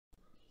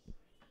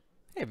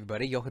Hey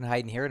everybody, Jochen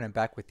Heiden here, and I'm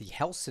back with the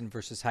Hellsen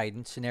versus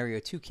Heiden Scenario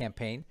 2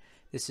 campaign.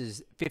 This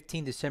is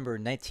 15 December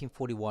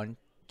 1941,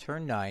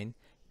 Turn 9,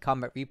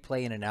 Combat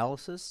Replay and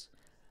Analysis.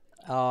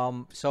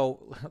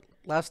 So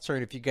last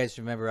turn, if you guys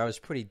remember, I was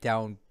pretty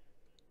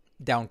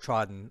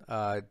downtrodden,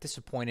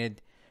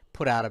 disappointed,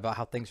 put out about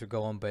how things are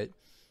going, but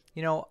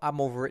you know,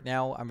 I'm over it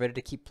now. I'm ready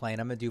to keep playing.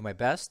 I'm going to do my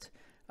best.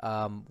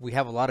 We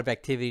have a lot of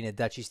activity in the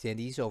Dutch East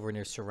Indies over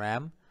near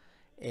Saram.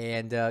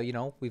 And, you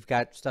know, we've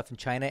got stuff in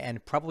China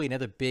and probably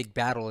another big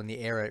battle in the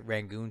air at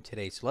Rangoon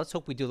today. So let's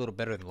hope we do a little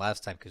better than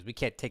last time because we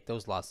can't take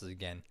those losses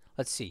again.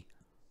 Let's see.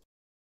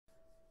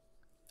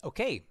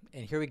 Okay,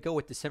 and here we go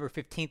with December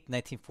 15th,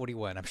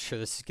 1941. I'm sure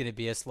this is going to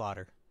be a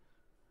slaughter.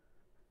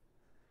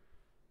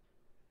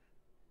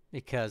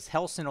 Because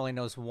Hellsen only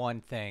knows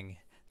one thing.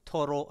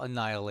 Total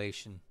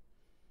annihilation.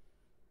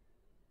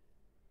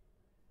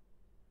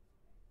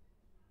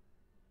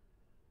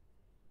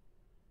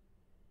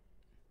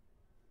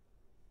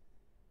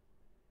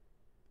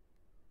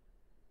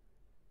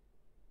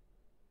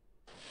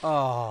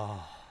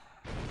 Oh.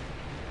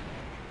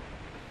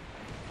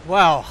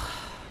 Well,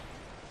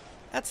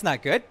 that's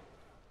not good.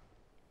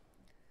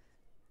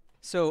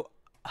 So,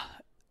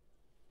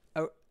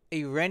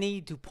 a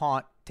Rennie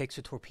DuPont takes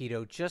a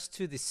torpedo just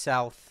to the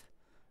south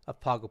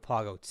of Pago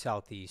Pago,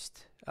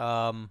 southeast.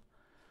 Yeah,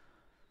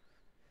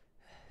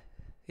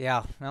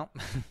 well,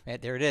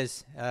 there it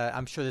is.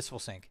 I'm sure this will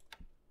sink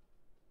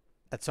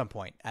at some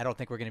point. I don't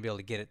think we're going to be able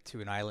to get it to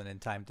an island in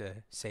time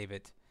to save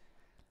it.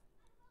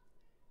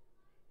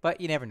 But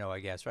you never know,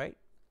 I guess, right?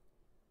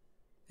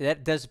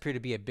 That does appear to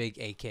be a big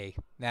AK.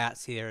 Nah,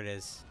 see, there it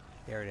is.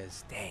 There it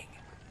is. Dang.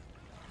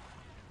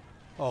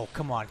 Oh,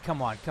 come on,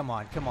 come on, come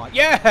on, come on.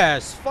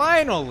 Yes,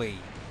 finally!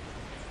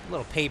 A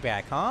little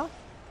payback, huh?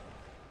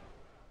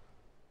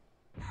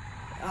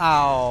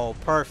 Oh,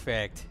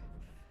 perfect.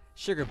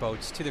 Sugar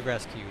boats to the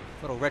rescue.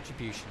 Little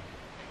retribution.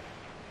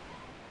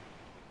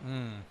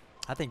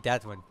 I think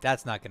that's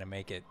not gonna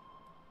make it.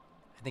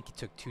 I think he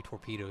took 2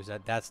 torpedoes.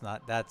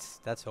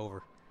 That's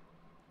over.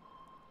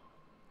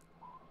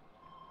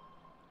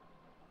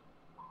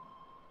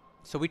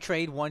 So we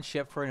trade one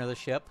ship for another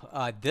ship.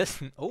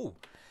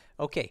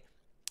 Okay.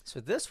 So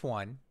this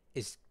one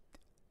is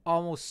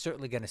almost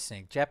certainly going to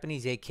sink.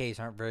 Japanese AKs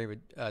aren't very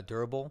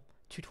durable.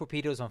 2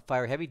 torpedoes on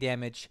fire, heavy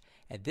damage,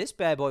 and this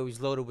bad boy was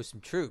loaded with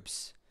some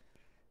troops.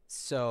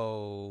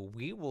 So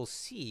we will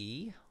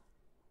see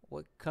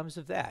what comes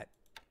of that.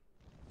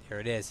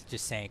 There it is. It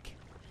just sank.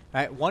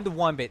 All right,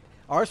 1-1, but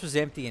ours was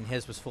empty and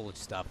his was full of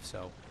stuff.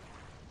 So,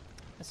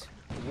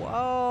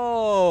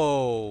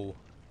 whoa.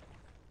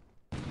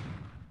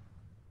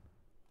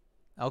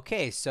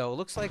 Okay, so it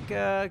looks like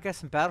I got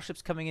some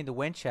battleships coming into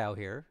Wenchao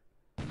here.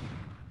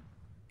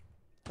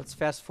 Let's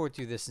fast forward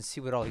through this and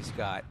see what all he's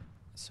got.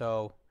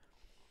 So,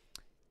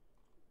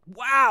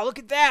 wow, look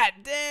at that!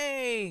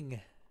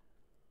 Dang!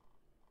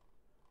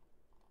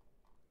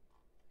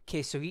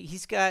 Okay, so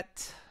he's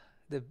got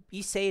the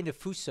Issei and the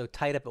Fuso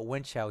tied up at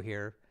Wenchao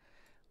here.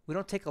 We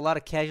don't take a lot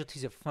of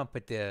casualties up front,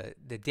 but the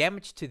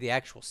damage to the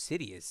actual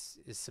city is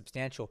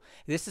substantial.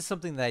 This is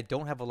something that I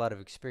don't have a lot of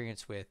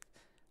experience with.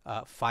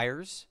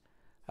 Fires.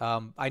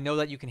 I know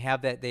that you can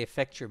have that. They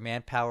affect your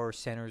manpower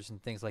centers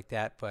and things like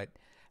that, but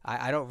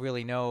I don't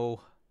really know,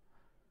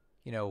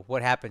 you know,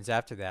 what happens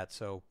after that.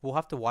 So we'll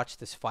have to watch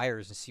this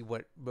fires and see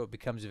what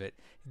becomes of it.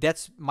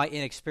 That's my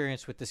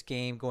inexperience with this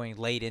game going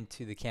late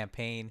into the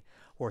campaign,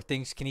 or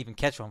things can even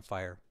catch on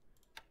fire.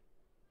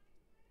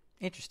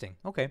 Interesting.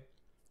 Okay.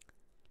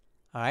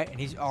 All right, and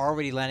he's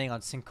already landing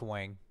on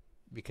Sinkawang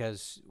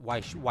because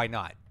why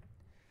not?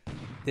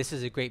 This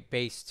is a great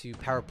base to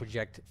power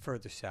project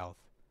further south.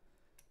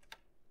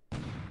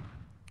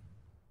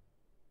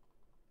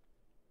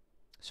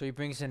 So he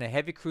brings in a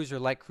heavy cruiser,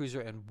 light cruiser,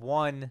 and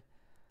 1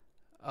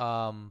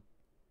 AK.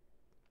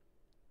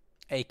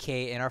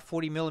 And our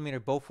 40mm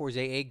Bofors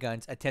AA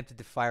guns attempted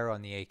to fire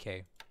on the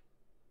AK.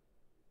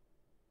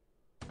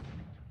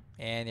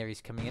 And there he's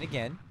coming in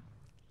again.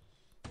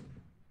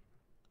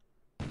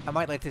 I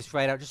might let this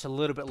ride out just a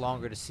little bit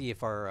longer to see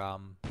if our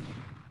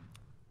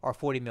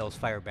 40mm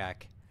fire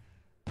back.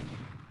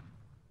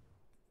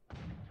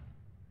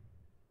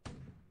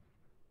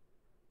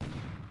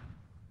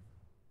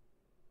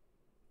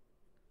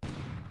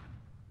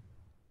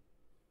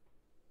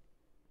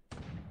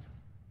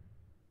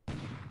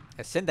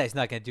 Sendai's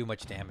not going to do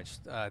much damage.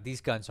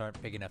 These guns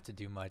aren't big enough to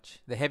do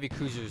much. The heavy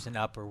cruisers and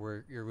up are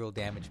where your real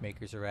damage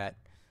makers are at.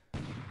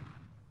 All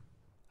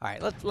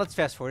right, let's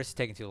fast forward. This is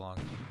taking too long.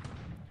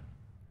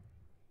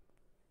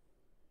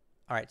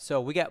 All right,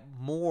 so we got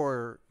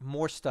more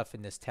stuff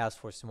in this task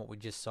force than what we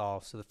just saw.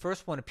 So the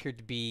first one appeared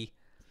to be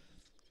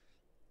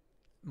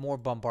more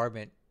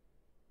bombardment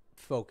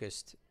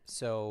focused.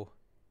 So,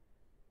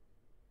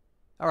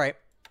 all right.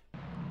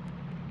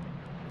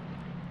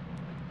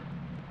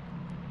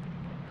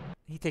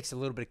 He takes a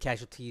little bit of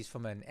casualties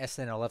from an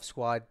SNLF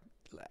squad,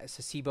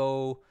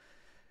 Sasebo,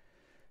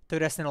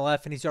 3rd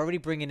SNLF, and he's already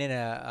bringing in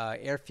a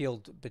Air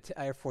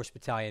Force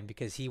battalion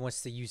because he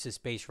wants to use this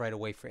base right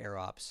away for air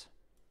ops.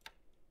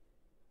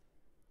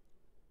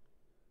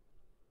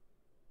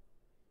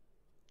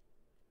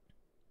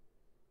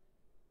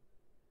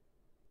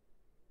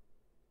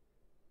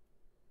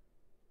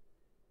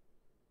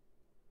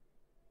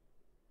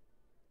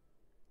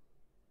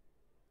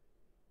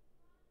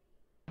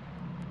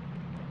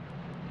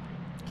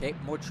 Okay,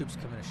 more troops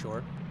coming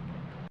ashore.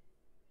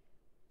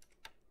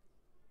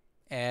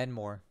 And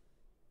more.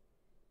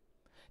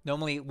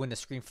 Normally, when the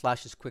screen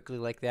flashes quickly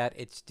like that,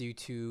 it's due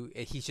to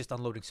he's just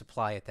unloading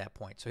supply at that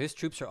point. So his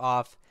troops are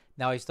off.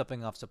 Now he's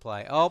dumping off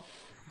supply. Oh,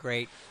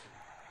 great.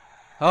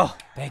 Oh,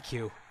 thank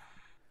you.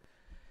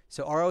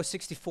 So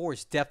RO-64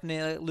 is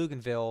definitely at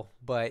Luganville,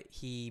 but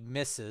he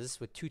misses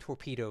with 2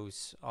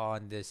 torpedoes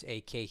on this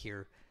AK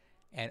here.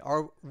 And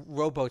our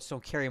rowboats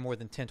don't carry more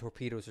than 10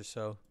 torpedoes or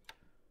so.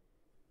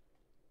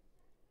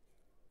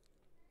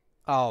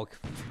 Oh,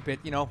 but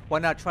you know, why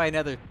not try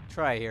another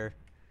try here?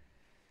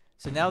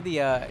 So now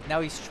now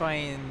he's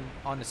trying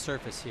on the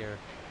surface here.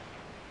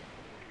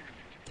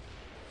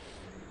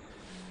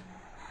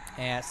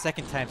 And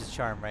second time's a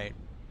charm, right?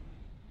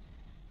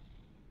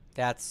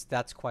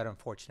 That's quite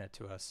unfortunate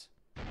to us.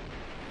 All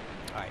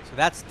right, so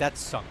that's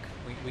sunk.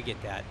 We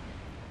get that.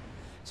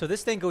 So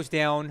this thing goes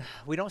down.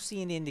 We don't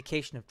see any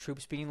indication of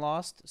troops being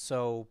lost.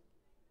 So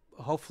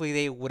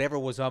hopefully whatever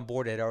was on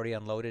board had already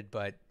unloaded.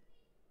 But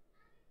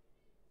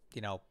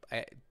you know,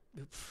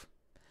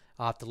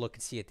 I'll have to look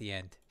and see at the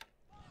end.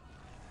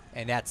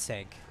 And that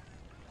sank.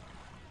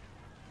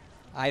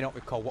 I don't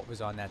recall what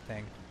was on that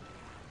thing.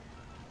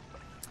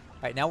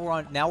 All right,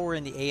 now we're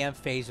in the AM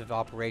phase of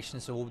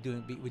operations, so we're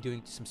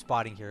doing some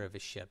spotting here of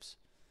his ships.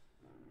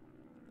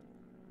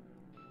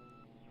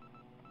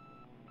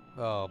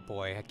 Oh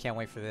boy, I can't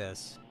wait for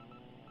this.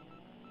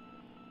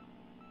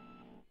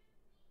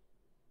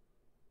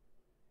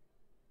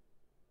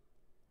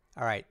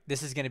 All right,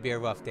 this is going to be a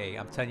rough day.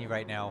 I'm telling you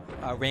right now.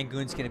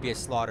 Rangoon's going to be a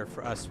slaughter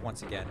for us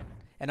once again.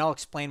 And I'll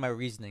explain my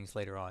reasonings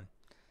later on.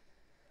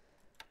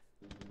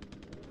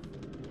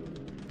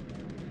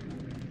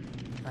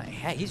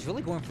 He's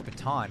really going for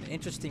Bataan,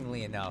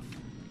 interestingly enough.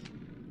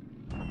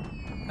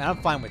 And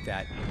I'm fine with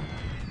that.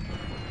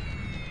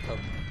 So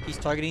he's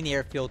targeting the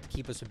airfield to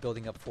keep us from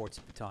building up forts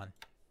at Bataan.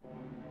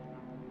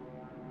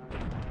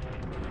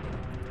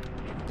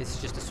 This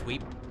is just a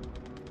sweep.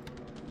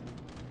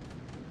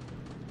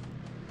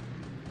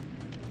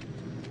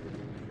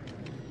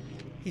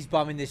 He's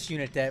bombing this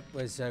unit that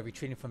was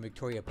retreating from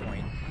Victoria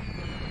Point.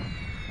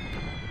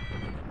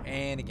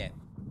 And again,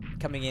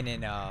 coming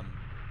in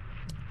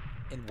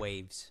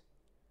waves.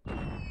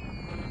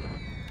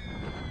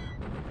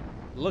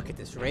 Look at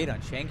this raid on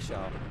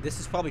Changsha.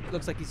 This is probably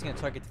looks like he's going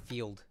to target the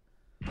field.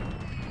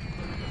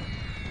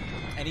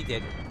 And he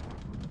did.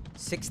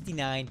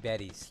 69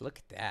 Bettys. Look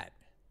at that.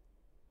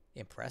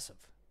 Impressive.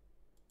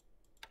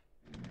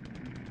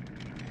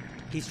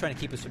 He's trying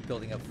to keep us from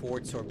building up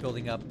forts or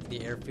building up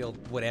the airfield,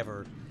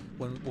 whatever.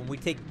 When we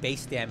take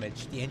base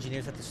damage, the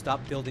engineers have to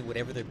stop building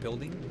whatever they're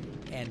building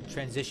and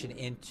transition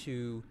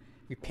into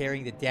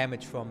repairing the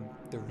damage from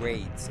the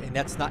raids. And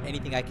that's not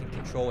anything I can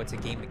control. It's a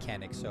game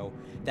mechanic. So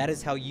that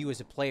is how you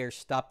as a player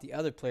stop the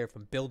other player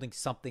from building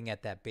something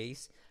at that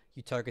base.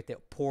 You target the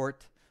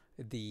port,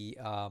 the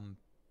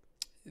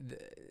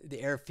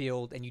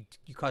airfield, and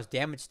you cause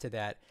damage to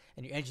that,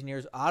 and your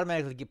engineers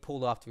automatically get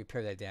pulled off to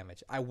repair that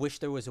damage. I wish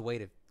there was a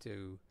way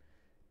to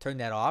turn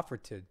that off or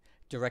to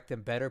direct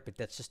them better, but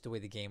that's just the way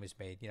the game is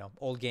made. You know,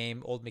 old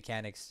game, old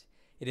mechanics.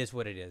 It is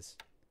what it is.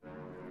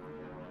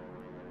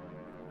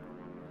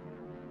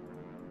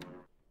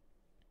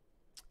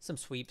 Some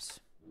sweeps.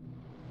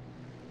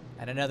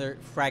 And another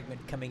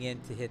fragment coming in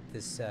to hit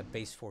this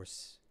base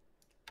force.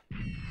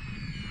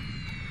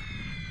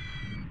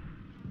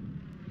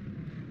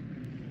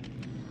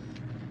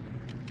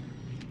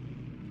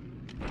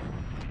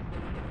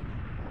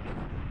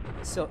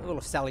 So a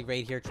little Sally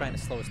raid here trying to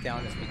slow us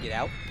down as we get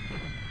out.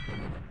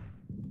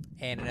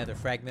 And another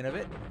fragment of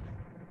it.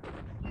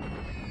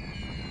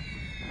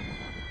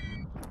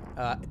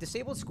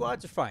 Disabled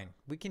squads are fine.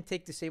 We can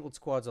take disabled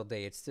squads all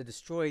day. It's the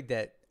destroyed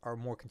that are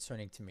more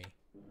concerning to me.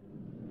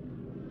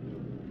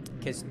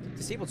 Because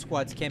disabled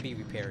squads can be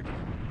repaired.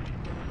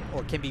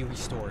 Or can be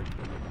restored.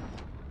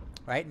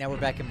 Alright, now we're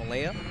back in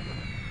Malaya.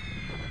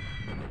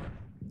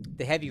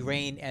 The heavy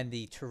rain and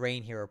the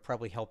terrain here are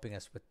probably helping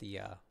us with the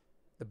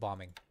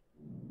bombing.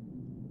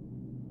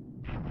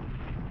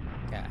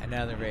 Yeah,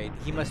 another raid.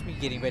 He must be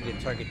getting ready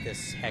to target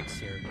this hex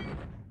here.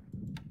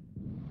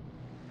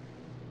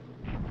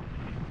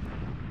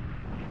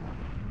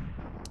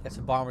 Got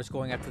some bombers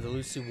going after the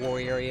Lusu War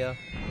area.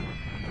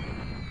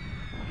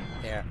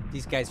 Yeah,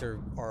 these guys are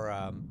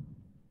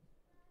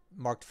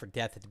marked for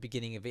death at the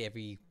beginning of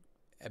every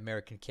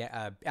American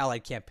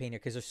Allied campaign here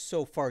because they're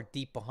so far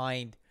deep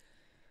behind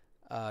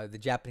the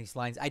Japanese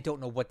lines. I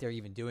don't know what they're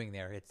even doing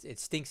there. It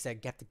stinks that I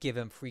have to give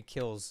them free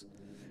kills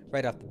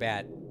right off the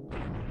bat.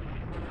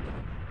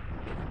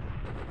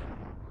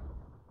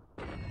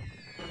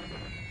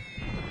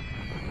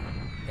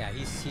 Yeah,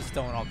 he's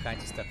throwing all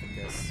kinds of stuff at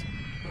this.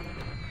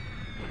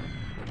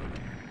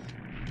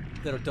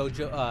 Little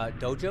dojo?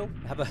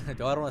 How about, I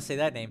don't want to say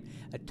that name.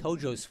 A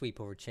Tojo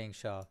sweep over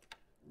Changsha.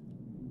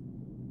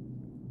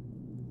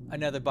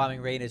 Another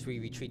bombing raid as we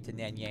retreat to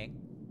Nanyang.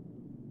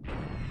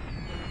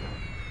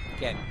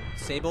 Again,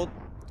 disabled,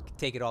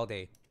 take it all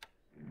day.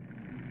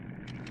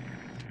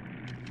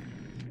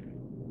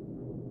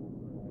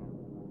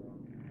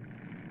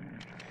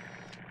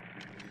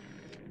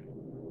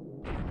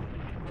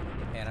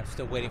 I'm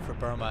still waiting for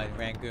Burma and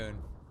Rangoon.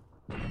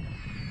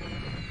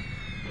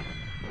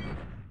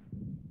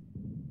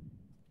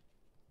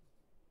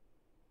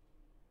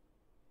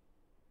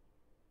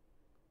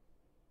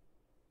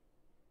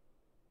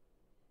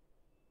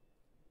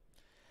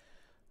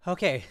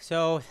 Okay,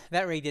 so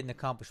that raid didn't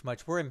accomplish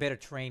much. We're in better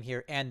terrain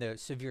here, and the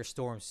severe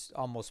storms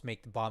almost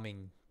make the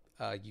bombing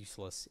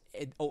useless.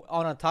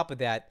 On top of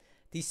that,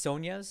 these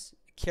Sonyas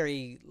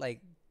carry like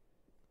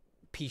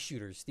pea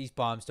shooters. These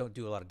bombs don't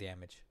do a lot of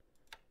damage.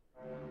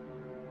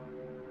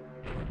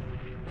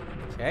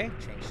 Okay,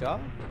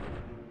 chainsaw.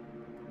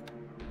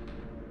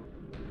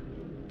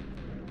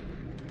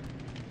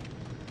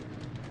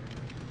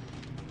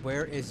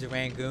 Where is the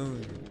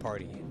Rangoon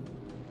party?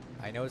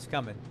 I know it's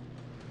coming.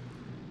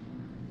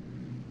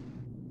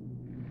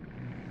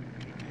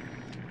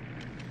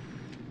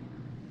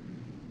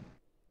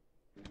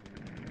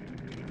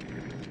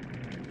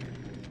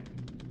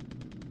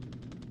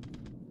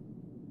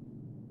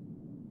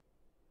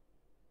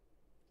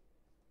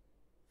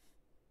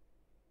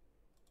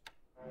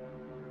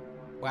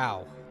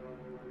 Wow.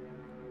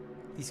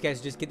 These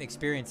guys are just getting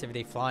experience every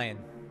day flying.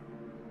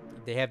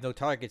 They have no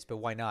targets, but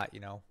why not,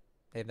 you know?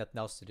 They have nothing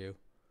else to do.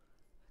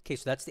 Okay,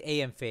 so that's the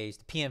AM phase.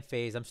 The PM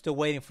phase, I'm still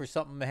waiting for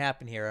something to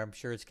happen here. I'm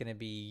sure it's going to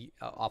be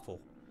awful.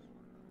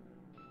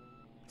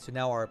 So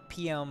now our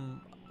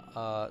PM,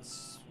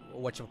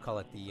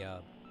 whatchamacallit,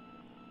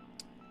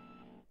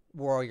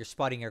 where all your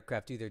spotting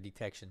aircraft do their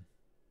detection.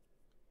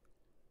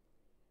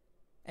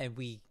 And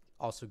we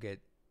also get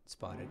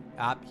spotted.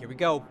 Ah, here we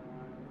go.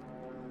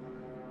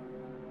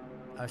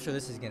 I'm sure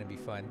this is going to be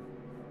fun.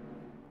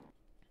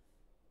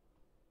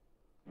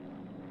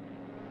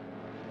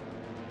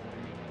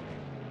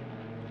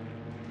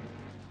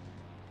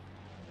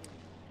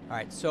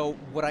 Alright, so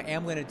what I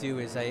am going to do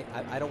is I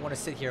don't want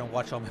to sit here and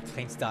watch all my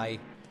planes die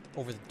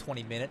over the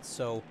 20 minutes,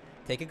 so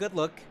take a good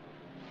look.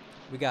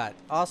 We got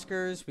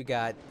Oscars, we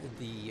got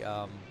the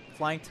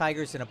Flying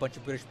Tigers, and a bunch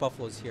of British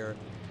Buffaloes here.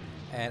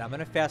 And I'm going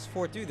to fast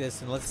forward through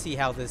this, and let's see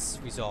how this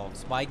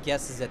resolves. My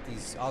guess is that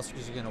these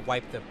Oscars are going to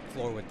wipe the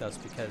floor with us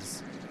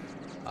because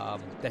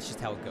that's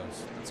just how it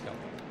goes. Let's go.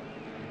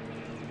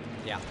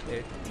 Yeah,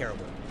 they're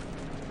terrible.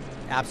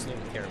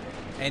 Absolutely terrible.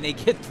 And they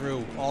get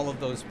through all of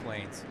those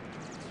planes.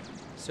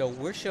 So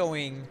we're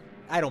showing,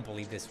 I don't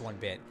believe this one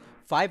bit,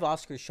 5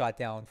 Oscars shot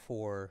down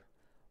for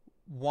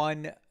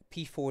 1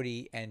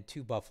 P-40 and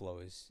 2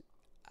 Buffaloes.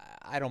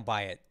 I don't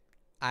buy it.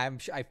 I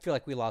feel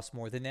like we lost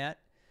more than that.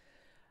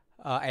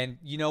 And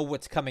you know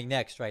what's coming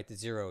next, right? The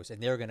Zeros.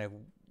 And they're going to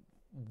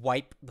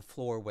wipe the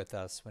floor with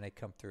us when they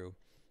come through.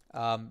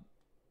 The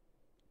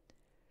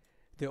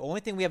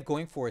only thing we have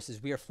going for us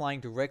is we are flying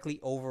directly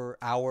over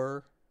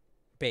our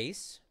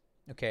base.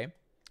 Okay.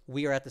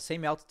 We are at the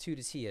same altitude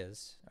as he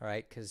is. All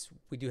right. Because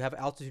we do have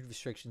altitude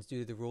restrictions due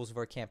to the rules of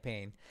our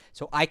campaign.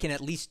 So I can at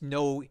least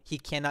know he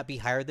cannot be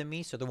higher than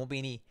me. So there won't be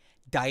any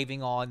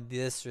diving on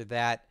this or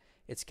that.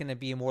 It's going to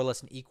be more or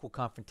less an equal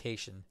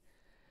confrontation.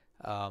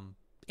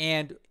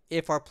 And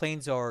if our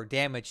planes are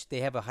damaged,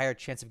 they have a higher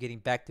chance of getting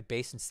back to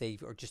base and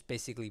save, or just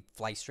basically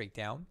fly straight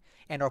down.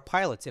 And our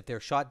pilots, if they're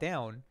shot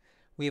down,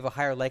 we have a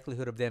higher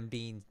likelihood of them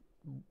being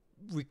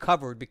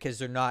recovered because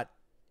they're not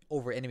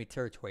over enemy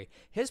territory.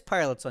 His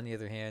pilots, on the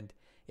other hand,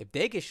 if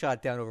they get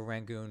shot down over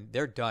Rangoon,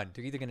 they're done.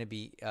 They're either going to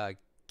be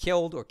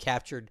killed or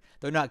captured.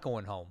 They're not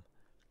going home.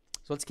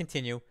 So let's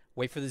continue.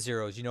 Wait for the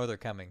Zeros. You know they're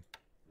coming.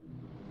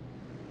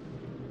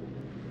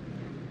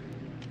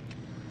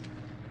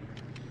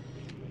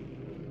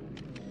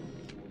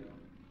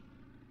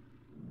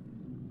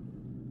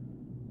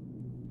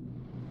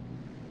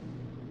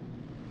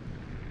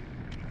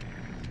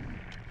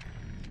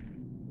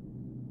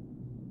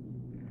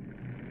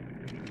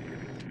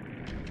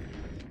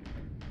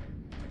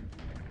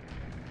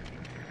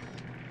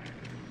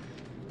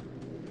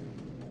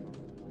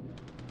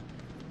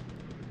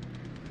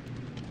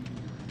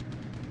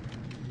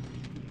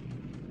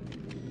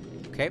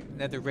 Okay,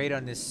 another raid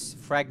on this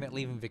fragment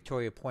leaving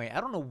Victoria Point.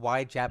 I don't know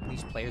why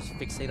Japanese players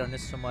fixate on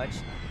this so much.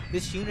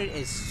 This unit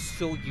is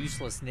so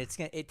useless, and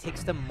it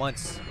takes them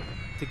months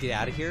to get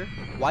out of here.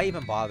 Why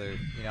even bother?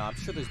 You know, I'm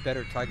sure there's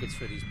better targets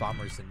for these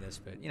bombers than this,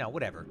 but, you know,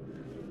 whatever.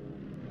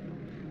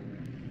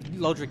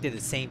 Lodrick did the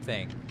same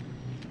thing.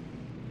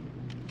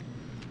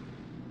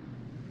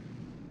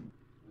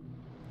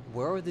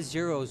 Where are the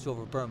Zeros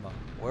over Burma?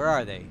 Where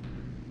are they?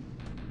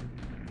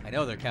 I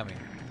know they're coming.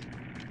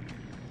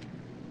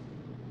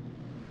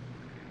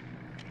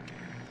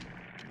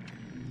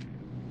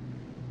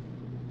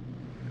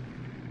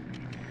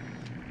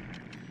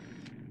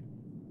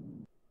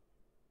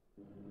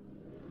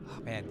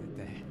 Man,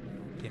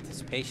 the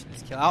anticipation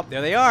is killing. Oh, there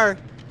they are.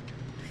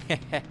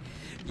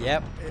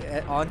 Yep,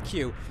 on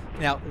cue.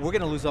 Now we're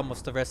gonna lose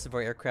almost the rest of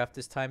our aircraft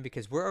this time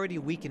because we're already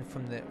weakened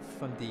from the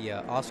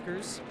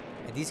Oscars,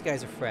 and these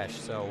guys are fresh.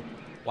 So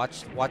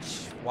watch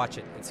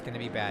it. It's gonna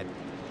be bad.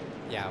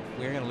 Yeah,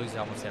 we're gonna lose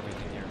almost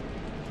everything here.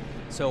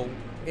 So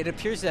it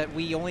appears that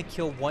we only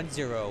kill 1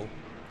 Zero.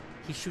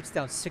 He shoots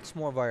down 6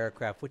 more of our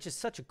aircraft, which is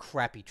such a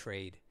crappy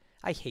trade.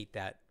 I hate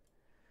that.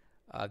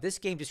 This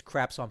game just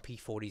craps on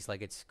P-40s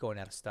like it's going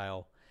out of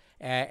style.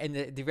 And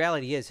the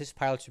reality is his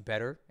pilots are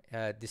better.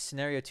 The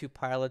Scenario 2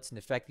 pilots and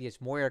the fact that he has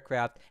more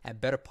aircraft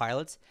and better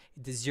pilots,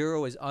 the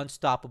Zero is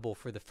unstoppable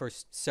for the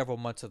first several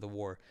months of the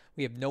war.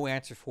 We have no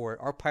answer for it.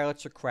 Our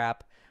pilots are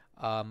crap.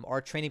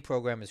 Our training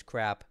program is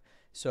crap.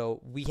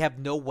 So we have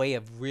no way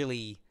of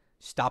really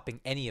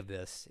stopping any of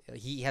this.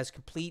 He has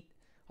complete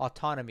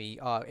autonomy,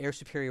 air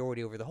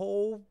superiority over the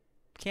whole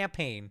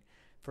campaign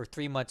for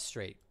 3 months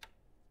straight.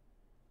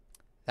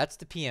 That's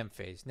the PM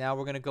phase. Now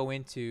we're going to go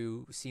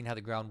into seeing how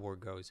the ground war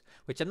goes,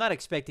 which I'm not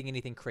expecting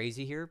anything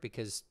crazy here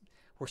because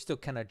we're still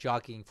kind of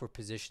jockeying for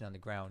position on the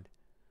ground.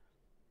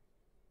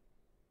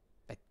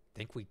 I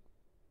think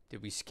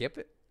did we skip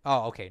it?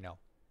 Oh, okay, no.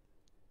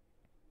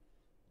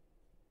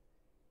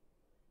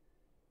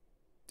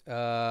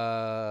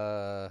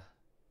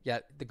 Yeah,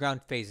 the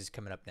ground phase is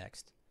coming up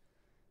next,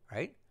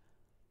 right?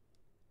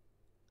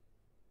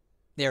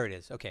 There it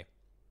is. Okay.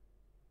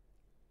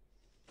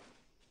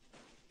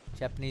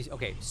 Japanese.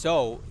 Okay,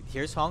 so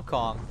here's Hong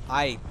Kong.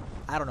 I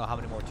don't know how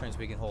many more turns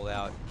we can hold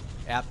out.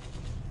 Yep,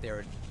 there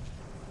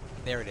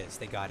it is.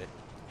 They got it.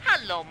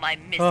 Hello, my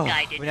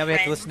misguided now we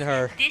have to listen to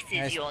her. This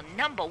is your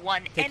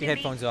 #1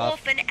 enemy,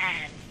 Orphan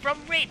Anne, from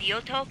Radio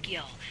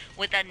Tokyo,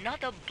 with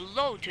another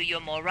blow to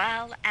your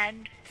morale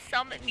and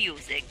some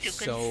music to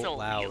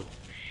console you.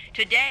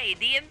 Today,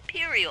 the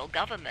imperial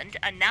government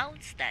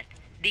announced that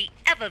the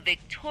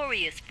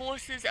ever-victorious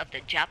forces of the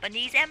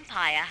Japanese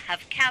Empire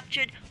have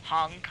captured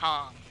Hong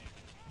Kong.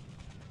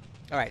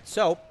 All right,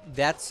 so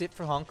that's it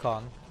for Hong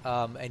Kong.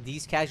 And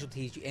these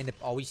casualties you end up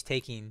always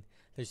taking.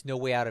 There's no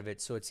way out of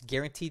it. So it's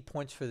guaranteed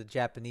points for the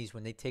Japanese.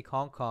 When they take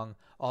Hong Kong,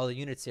 all the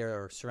units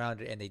there are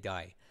surrounded and they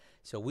die.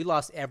 So we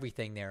lost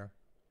everything there.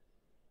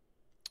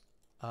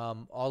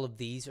 All of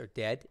these are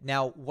dead.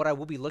 Now, what I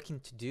will be looking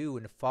to do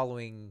in the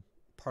following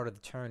part of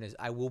the turn is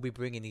I will be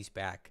bringing these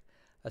back.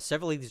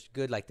 Several of these are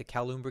good, like the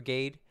Kowloon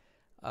Brigade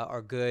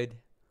are good.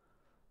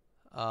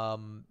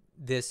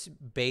 This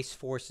base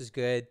force is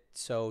good.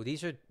 So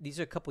these are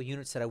a couple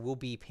units that I will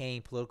be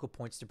paying political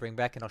points to bring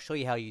back, and I'll show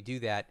you how you do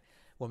that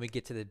when we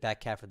get to the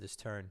back half of this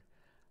turn.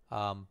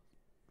 And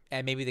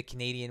maybe the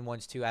Canadian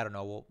ones too. I don't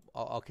know.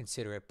 I'll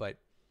consider it, but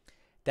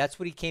that's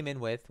what he came in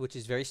with, which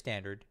is very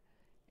standard,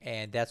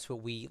 and that's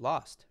what we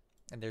lost.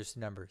 And there's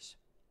the numbers,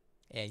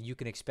 and you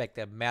can expect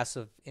a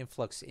massive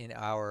influx in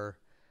our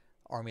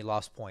army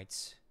loss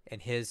points,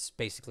 and his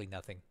basically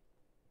nothing.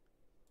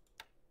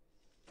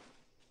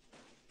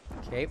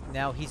 Okay,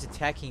 now he's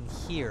attacking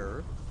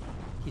here.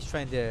 He's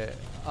trying to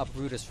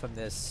uproot us from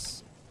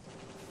this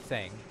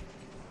thing.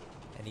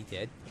 And he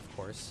did, of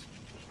course.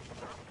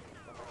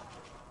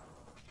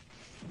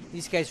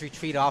 These guys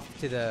retreat off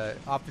into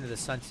the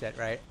sunset,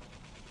 right?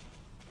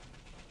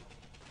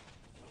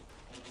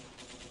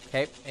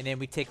 Okay, and then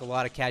we take a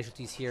lot of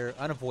casualties here,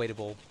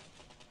 unavoidable.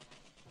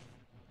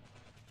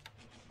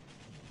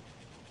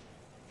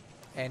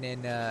 And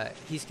then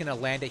he's gonna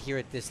land it here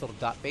at this little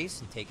dot base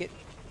and take it,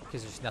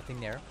 because there's nothing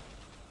there.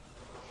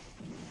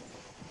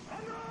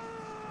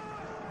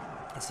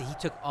 And see,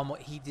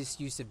 he just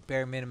used the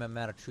bare minimum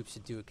amount of troops to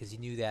do it because he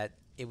knew that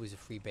it was a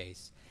free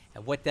base.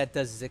 And what that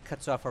does is it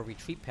cuts off our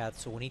retreat path,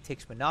 so when he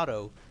takes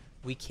Monado,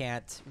 we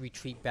can't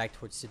retreat back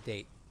towards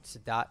Sedate.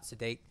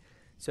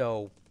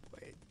 So,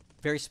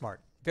 very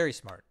smart. Very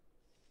smart.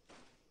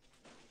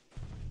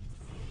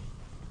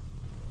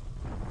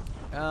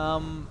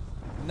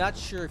 Not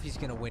sure if he's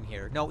going to win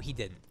here. No, he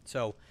didn't.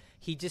 So,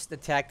 he just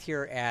attacked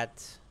here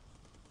at...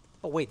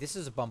 Oh, wait, this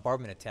is a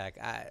bombardment attack.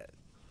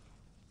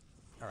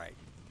 Alright.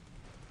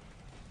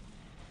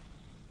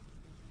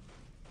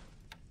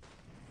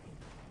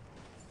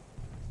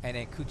 And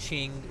then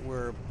Kuching,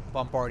 we're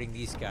bombarding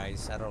these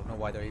guys. I don't know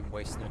why they're even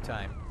wasting their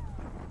time.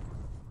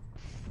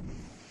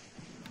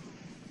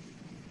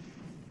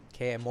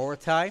 Okay, and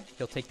Morotai,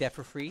 he'll take that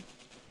for free.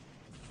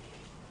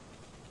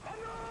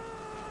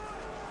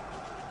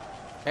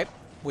 Okay,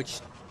 which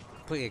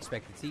completely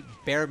expected. See,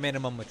 bare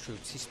minimum of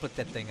troops. He split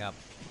that thing up.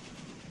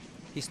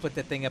 He split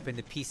that thing up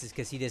into pieces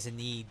because he doesn't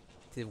need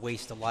to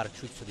waste a lot of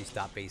troops for these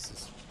dot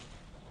bases.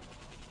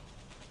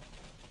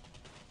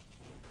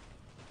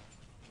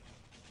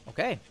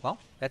 Okay, well,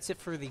 that's it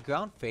for the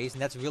ground phase,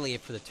 and that's really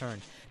it for the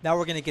turn. Now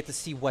we're going to get to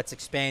see what's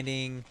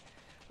expanding,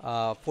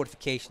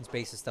 fortifications,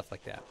 bases, stuff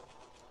like that.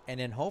 And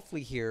then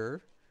hopefully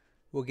here,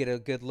 we'll get a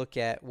good look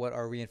at what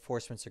our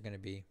reinforcements are going to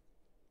be.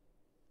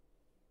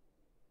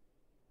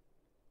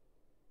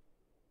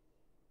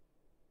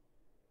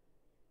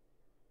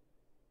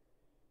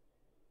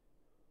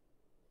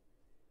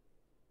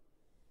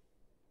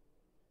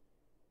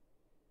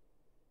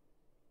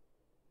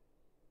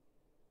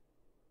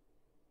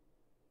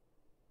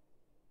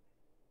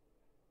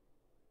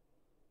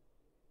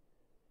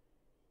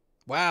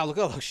 Wow, look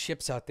at all those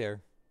ships out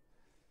there.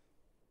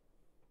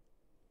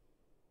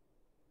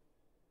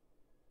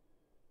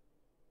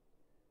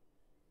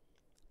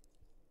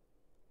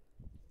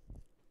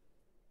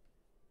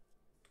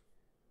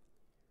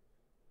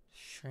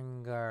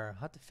 Shringar,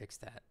 how to fix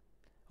that?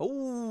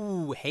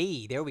 Oh,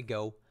 hey, there we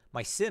go.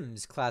 My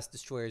Sims class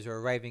destroyers are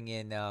arriving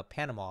in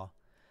Panama.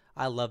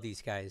 I love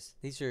these guys.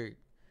 These are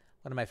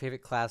one of my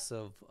favorite class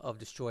of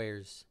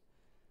destroyers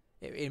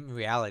in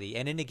reality.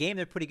 And in the game,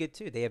 they're pretty good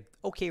too. They have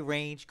okay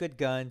range, good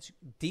guns,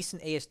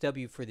 decent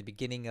ASW for the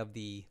beginning of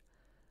the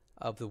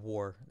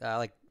war.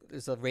 Like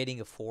there's a rating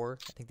of 4.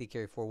 I think they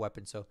carry 4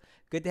 weapons. So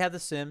good to have the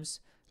Sims.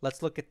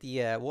 Let's look at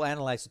the. We'll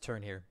analyze the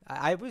turn here.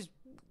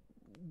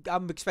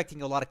 I'm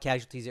expecting a lot of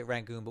casualties at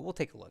Rangoon, but we'll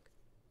take a look.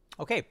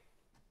 Okay,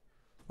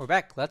 we're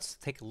back. Let's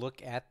take a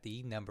look at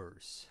the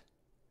numbers.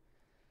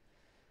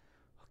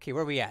 Okay,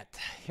 where are we at?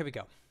 Here we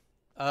go.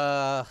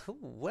 Well,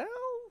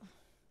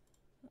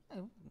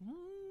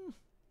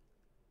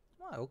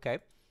 okay.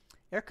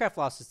 Aircraft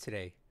losses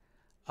today.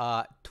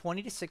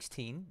 20 to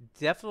 16.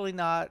 Definitely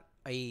not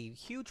a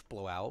huge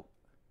blowout.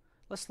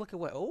 Let's look at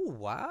what. Oh,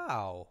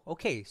 wow.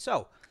 Okay,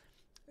 so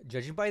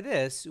judging by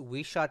this,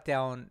 we shot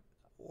down,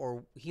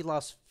 or he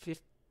lost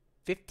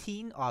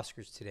 15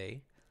 Oscars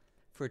today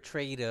for a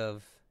trade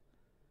of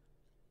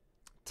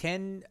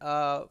 10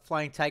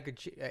 Flying Tiger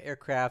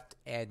aircraft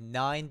and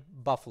 9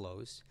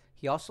 Buffaloes.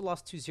 He also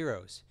lost 2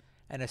 Zeros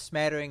and a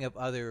smattering of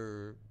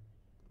other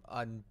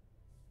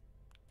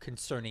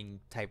unconcerning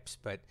types.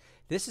 But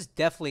this is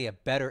definitely a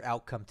better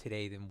outcome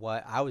today than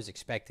what I was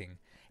expecting.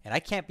 And I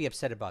can't be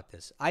upset about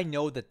this. I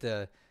know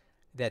that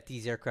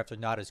these aircraft are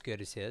not as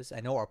good as his.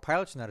 I know our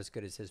pilots are not as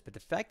good as his. But the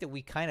fact that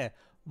we kind of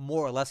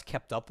more or less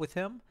kept up with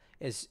him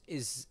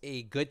is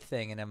a good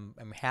thing. And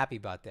I'm happy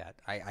about that.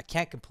 I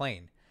can't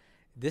complain.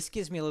 This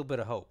gives me a little bit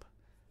of hope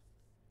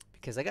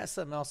because I got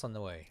something else on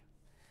the way.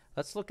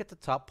 Let's look at the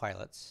top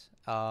pilots.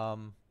 We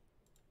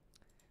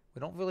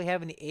don't really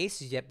have any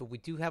aces yet, but we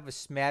do have a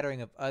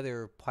smattering of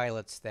other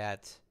pilots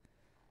that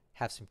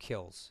have some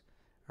kills.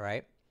 All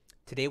right.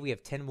 Today we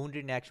have 10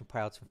 wounded in action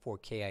pilots and 4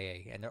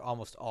 KIA, and they're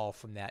almost all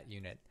from that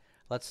unit.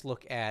 Let's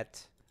look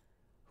at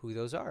who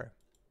those are.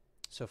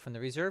 So from the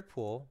reserve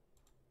pool,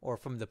 or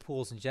from the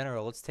pools in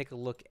general, let's take a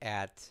look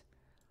at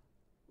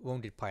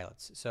wounded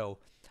pilots. So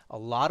a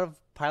lot of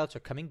pilots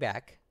are coming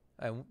back,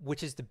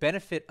 which is the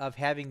benefit of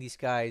having these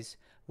guys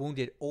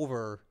wounded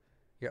over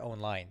your own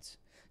lines.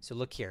 So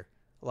look here.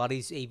 A lot of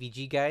these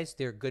AVG guys,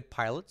 they're good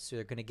pilots, so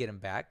they're going to get them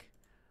back.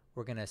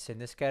 We're going to send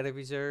this guy to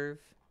reserve.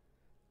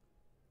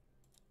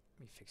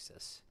 Let me fix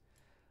this.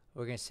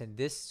 We're going to send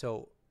this,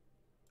 so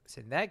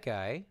send that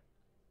guy,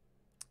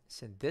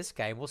 send this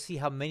guy, and we'll see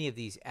how many of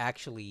these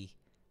actually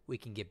we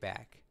can get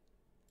back.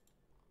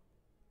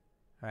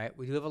 All right,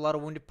 we do have a lot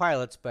of wounded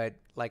pilots, but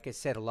like I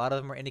said, a lot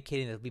of them are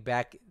indicating they'll be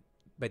back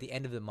by the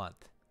end of the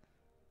month.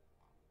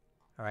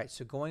 All right,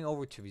 so going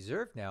over to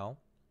reserve now,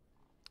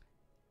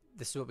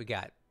 this is what we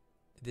got.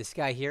 This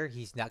guy here,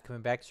 he's not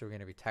coming back, so we're going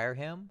to retire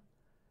him.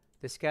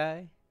 This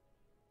guy,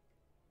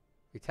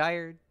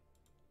 retired.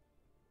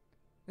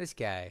 This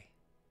guy,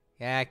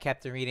 yeah,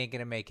 Captain Reed ain't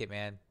going to make it,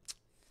 man.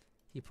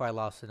 He probably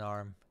lost an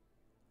arm.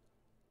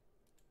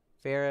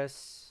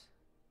 Ferris.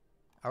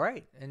 All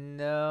right, and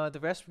the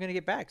rest we're going to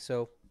get back.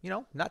 So, you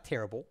know, not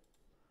terrible.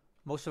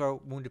 Most of our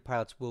wounded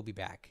pilots will be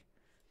back.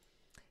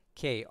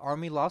 Okay,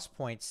 Army lost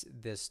points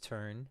this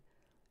turn.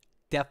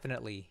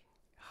 Definitely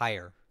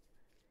higher.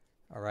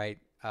 All right,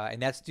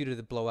 and that's due to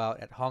the blowout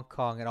at Hong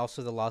Kong and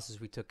also the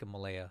losses we took in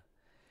Malaya.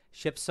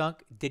 Ship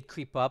sunk did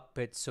creep up,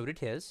 but so did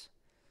his.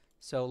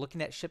 So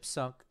looking at ship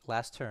sunk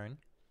last turn,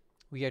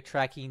 we are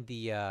tracking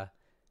the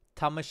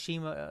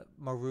Tamashima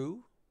Maru,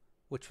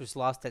 which was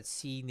lost at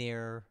sea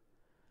near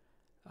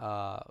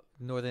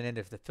northern end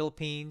of the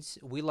Philippines.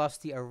 We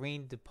lost the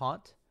Irene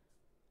DuPont,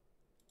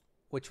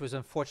 which was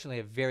unfortunately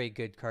a very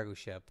good cargo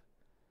ship.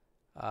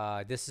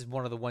 This is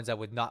one of the ones I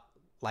would not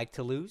like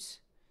to lose.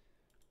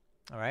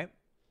 All right.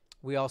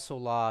 We also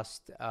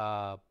lost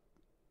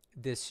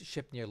this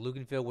ship near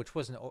Luganville, which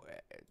wasn't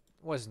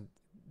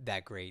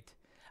that great.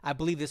 I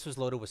believe this was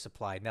loaded with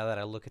supply now that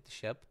I look at the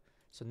ship.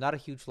 So not a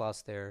huge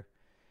loss there.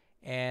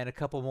 And a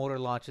couple motor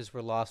launches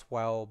were lost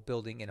while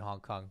building in Hong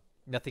Kong.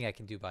 Nothing I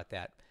can do about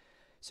that.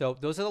 So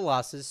those are the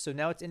losses. So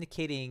now it's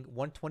indicating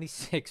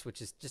 126,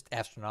 which is just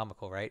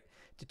astronomical, right?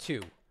 To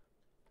 2.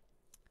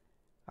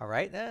 All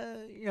right.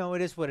 You know,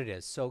 it is what it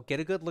is. So get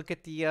a good look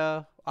at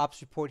the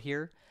ops report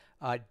here.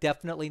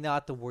 Definitely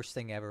not the worst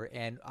thing ever.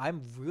 And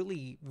I'm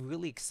really,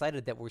 really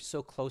excited that we're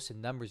so close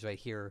in numbers right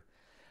here.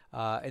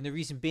 And the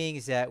reason being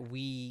is that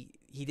he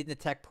didn't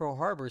attack Pearl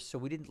Harbor, so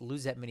we didn't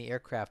lose that many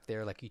aircraft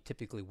there like you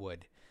typically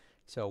would.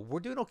 So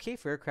we're doing okay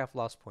for aircraft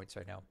loss points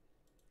right now.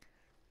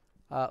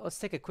 Let's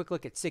take a quick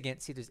look at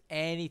SIGINT, see if there's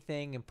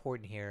anything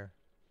important here.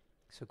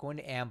 So going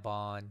to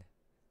Ambon.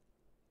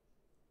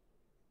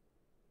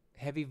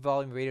 Heavy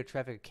volume radio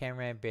traffic at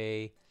Cam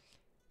Bay.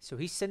 So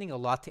he's sending a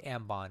lot to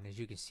Ambon, as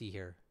you can see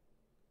here.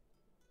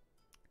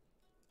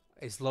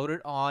 Is loaded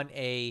on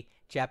a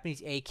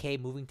Japanese AK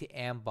moving to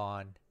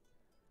Ambon.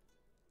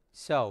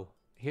 So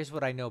here's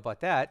what I know about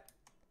that.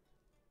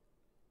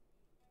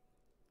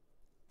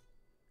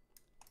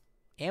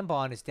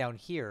 Ambon is down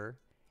here,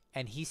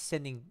 and he's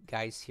sending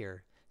guys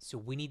here. So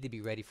we need to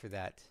be ready for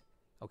that.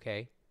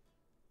 Okay.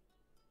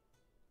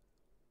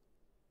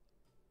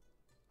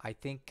 I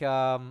think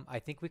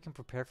we can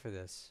prepare for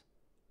this.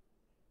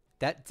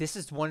 This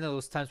is one of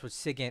those times where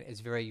SIGINT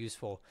is very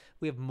useful.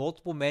 We have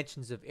multiple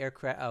mentions of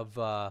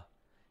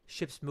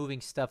ships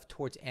moving stuff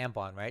towards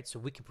Ambon, right? So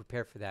we can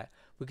prepare for that.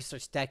 We can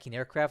start stacking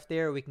aircraft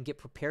there. We can get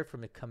prepared for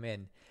him to come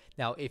in.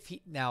 Now,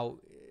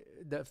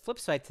 the flip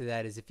side to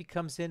that is if he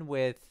comes in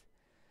with,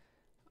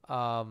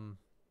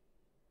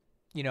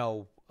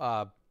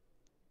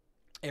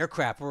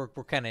 aircraft, we're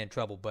kind of in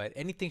trouble. But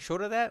anything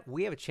short of that,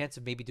 we have a chance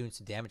of maybe doing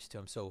some damage to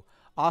him. So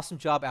awesome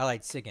job,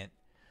 Allied SIGINT.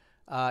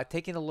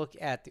 Taking a look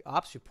at the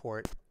ops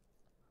report,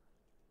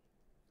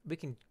 we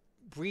can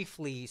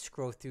briefly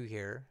scroll through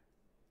here.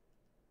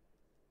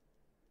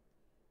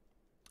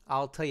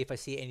 I'll tell you if I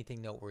see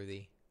anything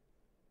noteworthy.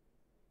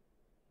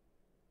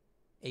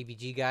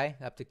 AVG guy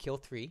up to kill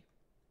 3.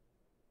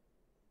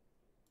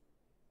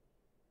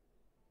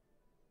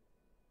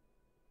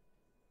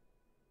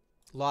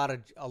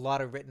 A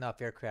lot of written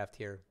off aircraft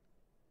here.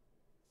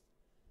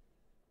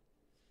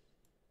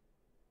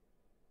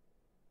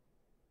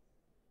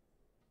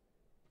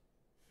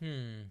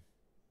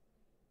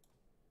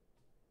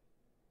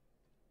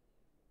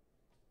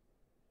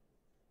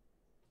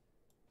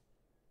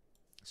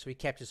 So he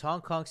captures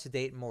Hong Kong,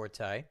 Sedate, and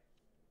Morotai.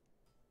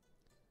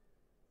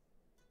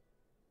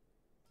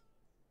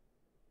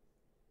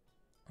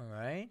 All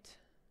right.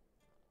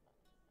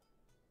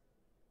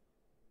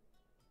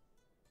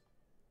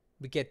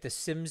 We get the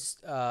Sims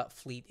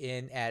fleet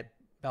in at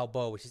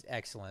Balboa, which is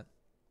excellent.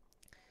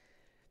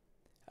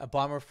 A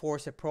bomber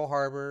force at Pearl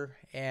Harbor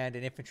and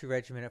an infantry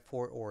regiment at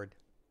Fort Ord.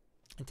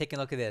 And taking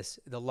a look at this,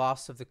 the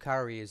loss of the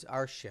Kauri is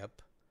our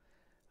ship.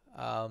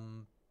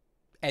 And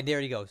there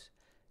he goes.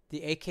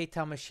 The AK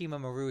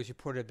Tamashima Maru is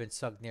reported to have been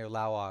sunk near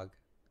Laoag,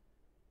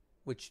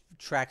 which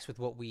tracks with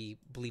what we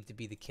believe to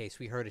be the case.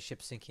 We heard a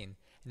ship sinking,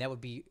 and that would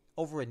be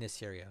over in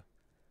this area.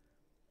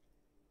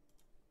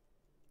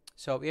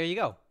 So there you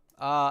go.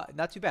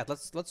 Not too bad.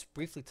 Let's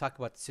briefly talk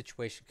about the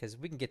situation because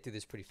we can get through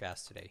this pretty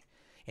fast today.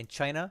 In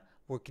China,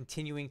 we're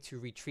continuing to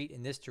retreat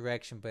in this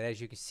direction, but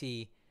as you can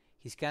see,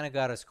 he's kind of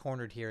got us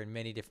cornered here in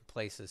many different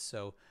places.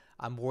 So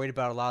I'm worried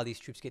about a lot of these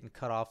troops getting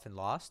cut off and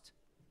lost.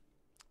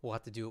 We'll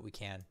have to do what we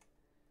can.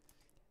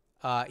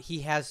 He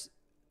has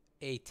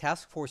a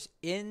task force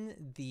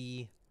in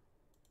the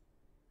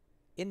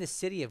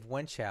city of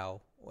Wenchao,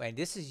 and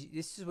this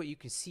is what you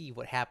can see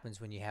what happens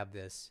when you have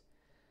this.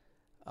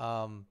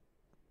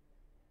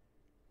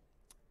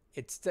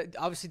 It's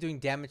obviously doing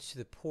damage to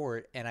the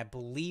port, and I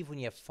believe when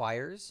you have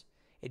fires,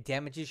 it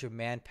damages your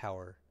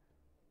manpower.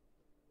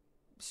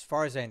 As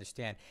far as I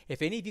understand.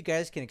 If any of you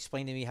guys can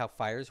explain to me how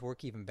fires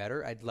work even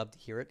better, I'd love to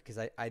hear it, because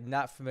I'm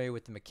not familiar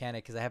with the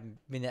mechanic, because I haven't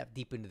been that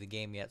deep into the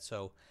game yet.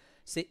 So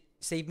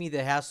save me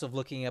the hassle of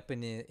looking up in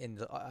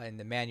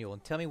the manual,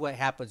 and tell me what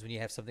happens when you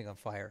have something on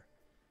fire.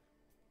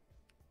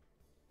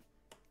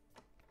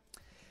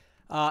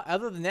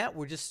 Other than that,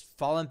 we're just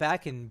falling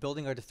back and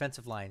building our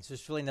defensive lines.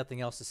 There's really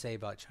nothing else to say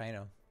about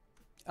China.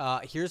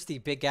 Here's the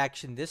big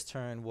action this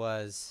turn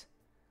was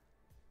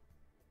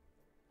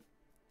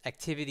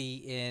activity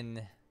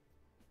in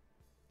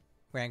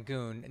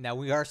Rangoon. Now,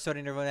 we are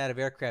starting to run out of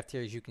aircraft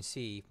here, as you can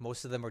see.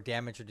 Most of them are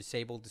damaged or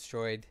disabled,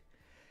 destroyed.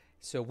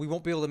 So we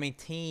won't be able to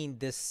maintain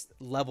this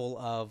level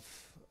of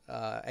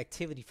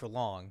activity for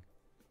long.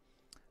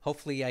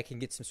 Hopefully, I can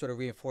get some sort of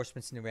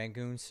reinforcements into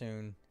Rangoon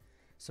soon.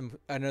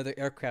 Another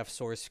aircraft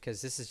source,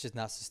 because this is just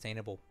not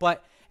sustainable.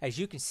 But as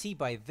you can see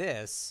by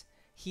this,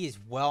 he is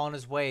well on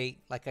his way.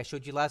 Like I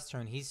showed you last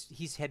turn,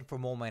 he's heading for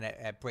Mole Mine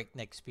at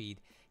breakneck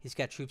speed. He's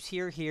got troops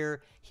here,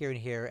 here, here, and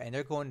here, and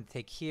they're going to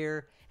take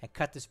here and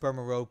cut this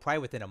Burma road probably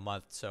within a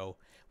month. So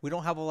we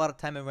don't have a lot of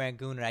time in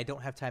Rangoon, and I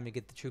don't have time to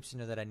get the troops in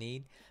there that I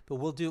need. But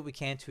we'll do what we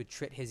can to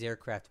attrit his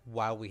aircraft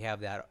while we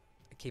have that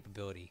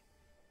capability.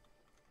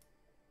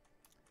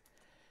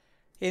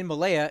 In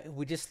Malaya,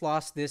 we just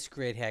lost this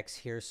grid hex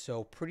here,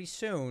 so pretty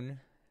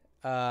soon,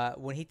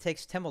 when he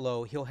takes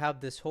Temalo,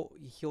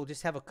 he'll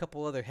just have a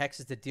couple other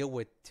hexes to deal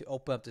with to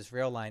open up this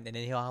rail line, and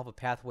then he'll have a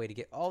pathway to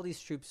get all these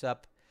troops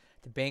up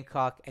to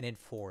Bangkok and then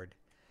forward.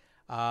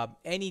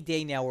 Any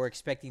day now, we're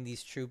expecting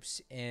these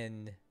troops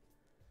in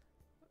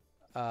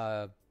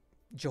Johor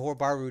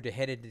Bahru to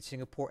head into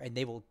Singapore, and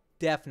they will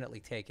definitely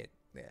take it.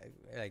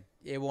 Like,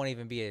 it won't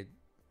even be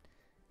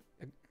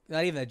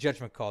not even a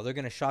judgment call. They're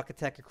going to shock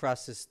attack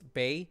across this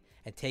bay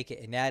and take it,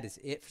 and that is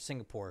it for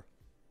Singapore.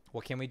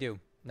 What can we do?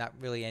 Not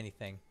really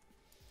anything.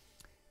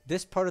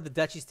 This part of the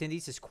Dutch East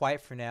Indies is quiet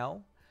for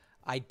now.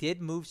 I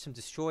did move some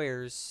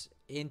destroyers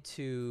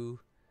into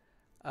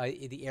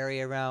the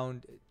area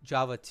around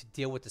Java to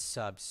deal with the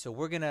subs. So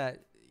we're going to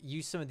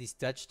use some of these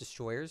Dutch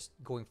destroyers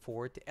going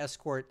forward to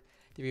escort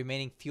the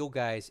remaining fuel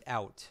guys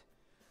out,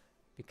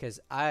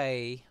 because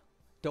I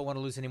don't want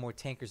to lose any more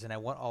tankers, and I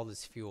want all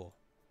this fuel.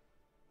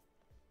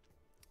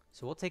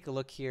 So we'll take a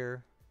look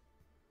here.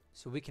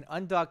 So we can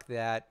undock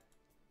that.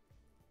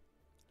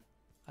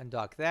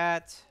 Undock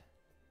that.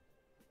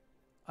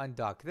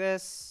 Undock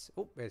this.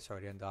 Oh, it's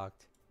already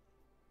undocked.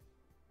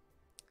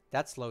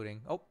 That's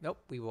loading. Oh, nope.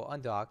 We will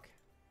undock.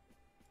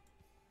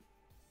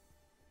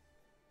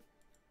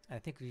 I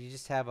think we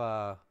just have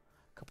a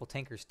couple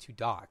tankers to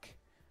dock.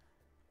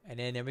 And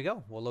then there we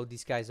go. We'll load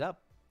these guys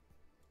up.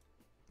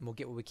 And we'll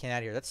get what we can out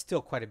of here. That's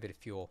still quite a bit of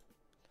fuel.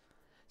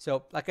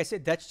 So, like I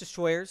said, Dutch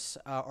destroyers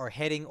are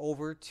heading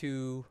over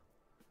to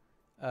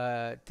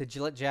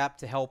Gillette Jap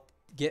to help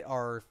get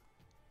our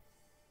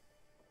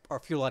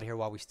fuel out of here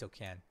while we still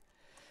can.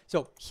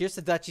 So here's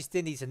the Dutch East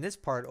Indies in this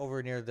part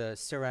over near the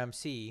Seram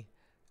Sea.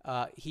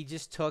 He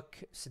just took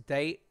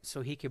Sedate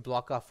so he could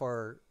block off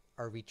our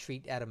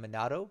retreat out of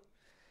Manado.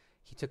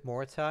 He took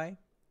Morotai.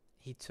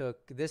 He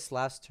took this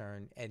last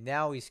turn, and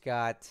now he's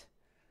got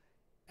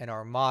an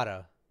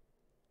armada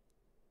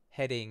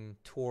heading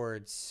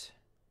towards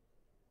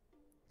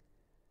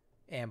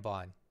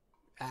Ambon.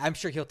 I'm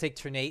sure he'll take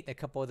Ternate and a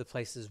couple other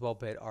places as well,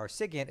 but our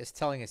SIGINT is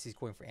telling us he's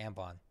going for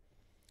Ambon.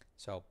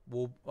 So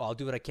I'll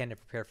do what I can to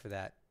prepare for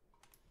that.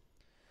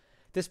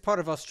 This part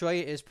of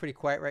Australia is pretty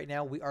quiet right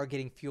now. We are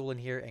getting fuel in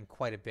here and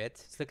quite a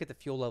bit. Let's look at the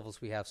fuel levels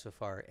we have so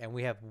far, and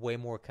we have way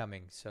more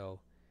coming. So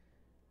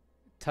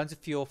tons of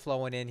fuel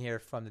flowing in here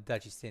from the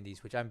Dutch East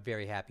Indies, which I'm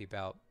very happy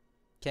about.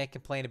 Can't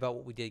complain about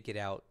what we did get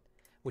out,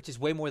 which is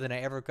way more than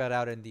I ever got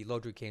out in the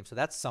Lodric game. So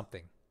that's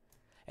something.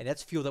 And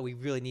that's fuel that we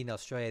really need in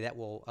Australia that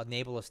will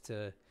enable us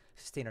to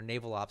sustain our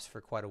naval ops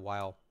for quite a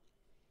while.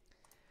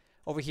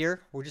 Over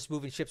here, we're just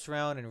moving ships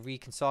around and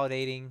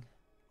reconsolidating.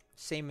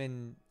 Same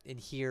in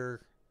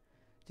here.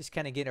 Just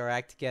kind of getting our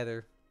act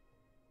together.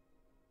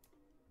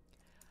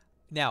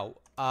 Now,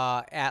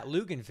 at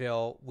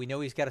Luganville, we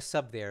know he's got a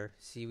sub there.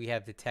 See, we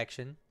have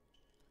detection.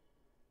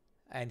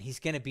 And he's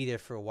going to be there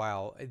for a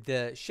while.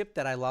 The ship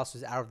that I lost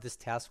was out of this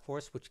task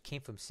force, which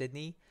came from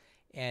Sydney.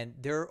 And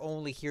they're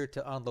only here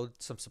to unload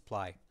some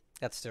supply.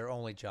 That's their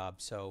only job.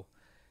 So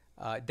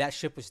that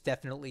ship was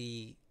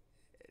definitely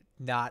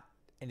not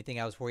anything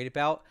I was worried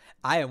about.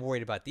 I am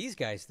worried about these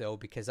guys, though,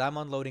 because I'm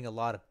unloading a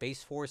lot of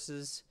base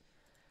forces.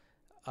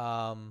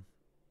 A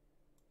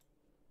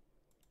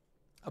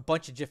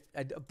bunch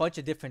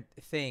of different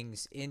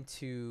things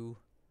into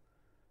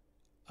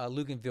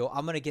Luganville.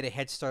 I'm gonna get a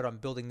head start on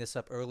building this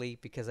up early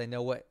because I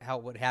know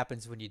what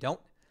happens when you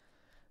don't.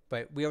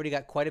 But we already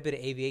got quite a bit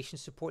of aviation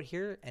support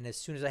here, and as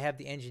soon as I have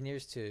the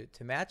engineers to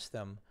match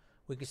them,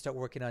 we can start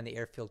working on the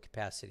airfield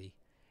capacity.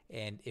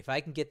 And if I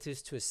can get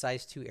this to a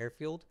size 2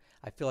 airfield,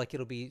 I feel like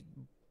it'll be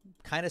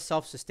kind of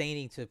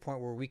self-sustaining to the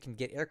point where we can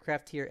get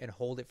aircraft here and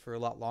hold it for a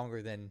lot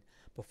longer than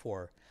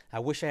before. I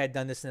wish I had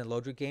done this in the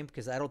Lodric game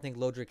because I don't think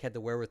Lodric had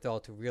the wherewithal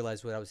to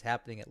realize what was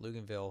happening at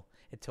Luganville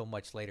until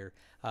much later.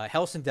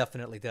 Hellsen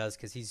definitely does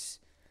because he's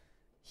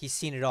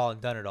seen it all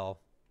and done it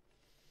all.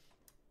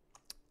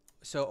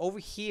 So over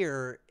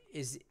here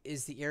is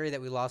the area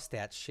that we lost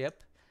that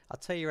ship. I'll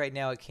tell you right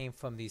now, it came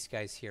from these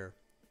guys here.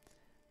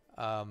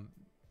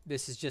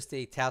 This is just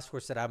a task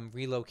force that I'm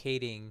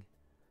relocating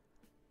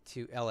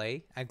to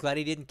LA. I'm glad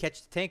he didn't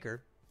catch the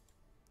tanker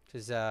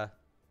because that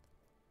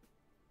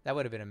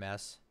would have been a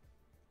mess.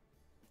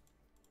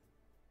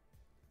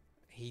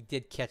 He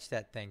did catch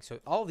that thing. So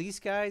all these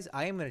guys,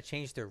 I am going to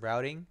change their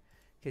routing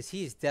because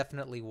he is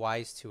definitely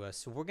wise to us.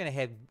 So we're going to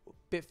head a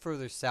bit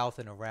further south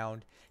and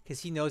around because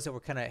he knows that we're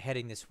kind of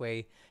heading this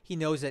way. He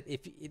knows that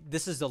if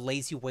this is the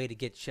lazy way to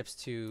get ships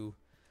to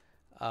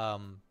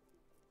LA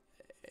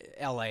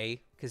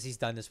because he's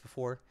done this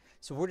before.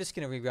 So we're just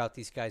going to reroute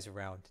these guys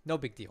around. No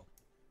big deal.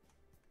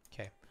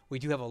 Okay. We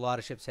do have a lot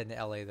of ships heading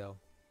to LA though.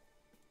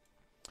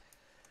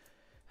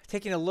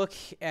 Taking a look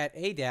at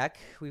ADAC,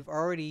 we've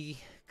already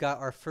got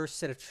our first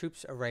set of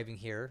troops arriving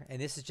here,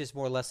 and this is just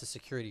more or less a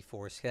security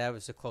force. That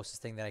was the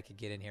closest thing that I could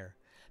get in here.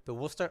 But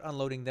we'll start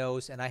unloading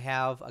those, and I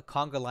have a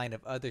conga line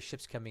of other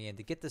ships coming in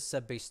to get the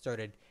sub-base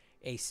started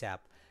ASAP.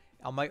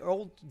 On my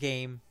old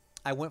game,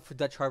 I went for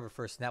Dutch Harbor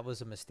first, and that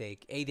was a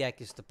mistake.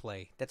 ADAC is the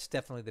play. That's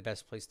definitely the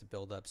best place to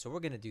build up. So we're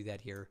going to do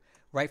that here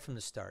right from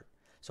the start.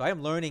 So I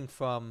am learning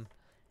from,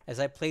 as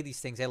I play these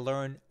things, I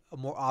learn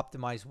more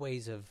optimized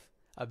ways of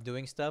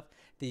doing stuff.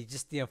 The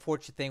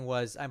unfortunate thing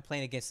was I'm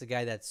playing against a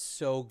guy that's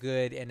so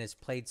good and has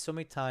played so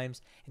many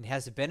times and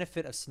has the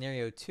benefit of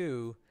scenario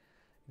 2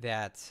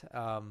 that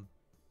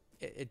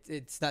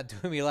it's not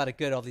doing me a lot of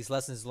good. All these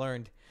lessons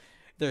learned,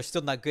 they're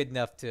still not good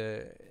enough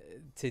to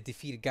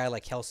defeat a guy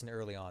like Hellsen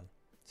early on.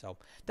 So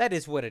that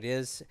is what it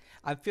is.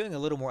 I'm feeling a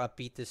little more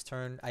upbeat this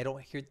turn. I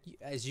don't hear,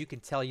 as you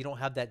can tell, you don't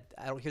have that.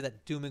 I don't hear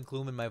that doom and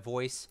gloom in my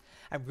voice.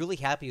 I'm really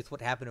happy with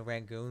what happened in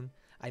Rangoon.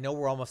 I know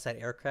we're almost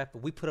at aircraft,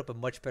 but we put up a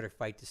much better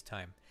fight this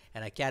time,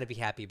 and I gotta be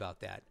happy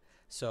about that.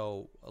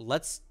 So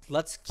let's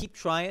keep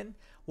trying.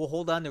 We'll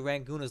hold on to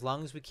Rangoon as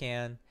long as we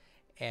can,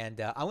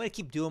 and I'm gonna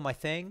keep doing my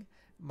thing.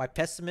 My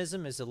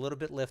pessimism is a little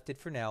bit lifted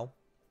for now.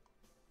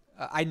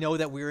 I know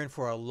that we're in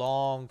for a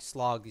long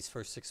slog these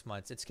first 6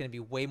 months. It's gonna be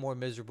way more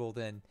miserable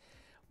than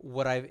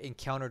what I've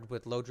encountered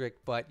with Lodric,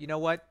 but you know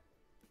what?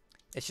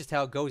 It's just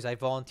how it goes. I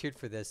volunteered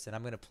for this, and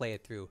I'm gonna play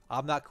it through.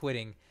 I'm not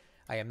quitting.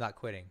 I am not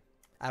quitting.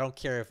 I don't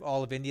care if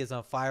all of India is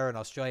on fire and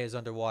Australia is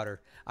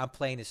underwater. I'm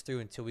playing this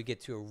through until we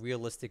get to a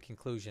realistic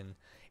conclusion,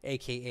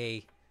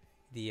 a.k.a.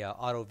 the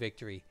auto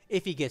victory,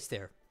 if he gets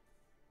there.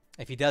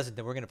 If he doesn't,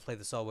 then we're going to play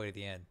this all the way to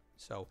the end.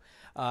 So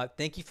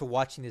thank you for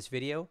watching this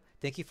video.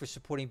 Thank you for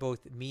supporting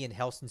both me and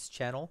Hellsen's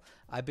channel.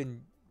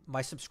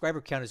 my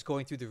subscriber count is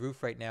going through the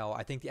roof right now.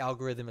 I think the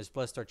algorithm has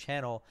blessed our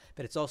channel,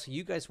 but it's also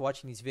you guys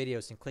watching these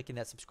videos and clicking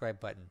that subscribe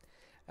button.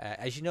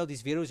 As you know,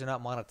 these videos are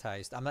not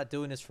monetized. I'm not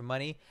doing this for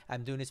money.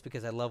 I'm doing this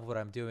because I love what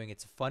I'm doing.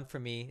 It's fun for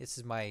me. This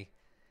is my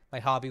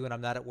hobby when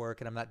I'm not at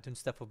work and I'm not doing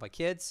stuff with my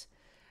kids.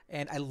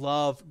 And I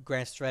love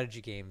grand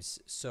strategy games.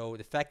 So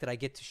the fact that I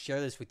get to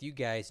share this with you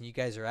guys and you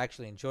guys are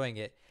actually enjoying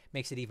it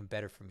makes it even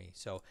better for me.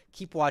 So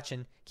keep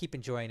watching, keep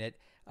enjoying it.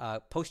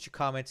 Post your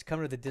comments,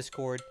 come to the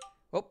Discord.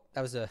 Oh,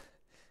 that was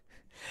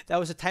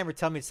a timer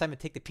telling me it's time to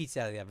take the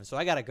pizza out of the oven. So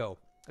I gotta go.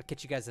 I'll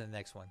catch you guys in the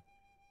next one.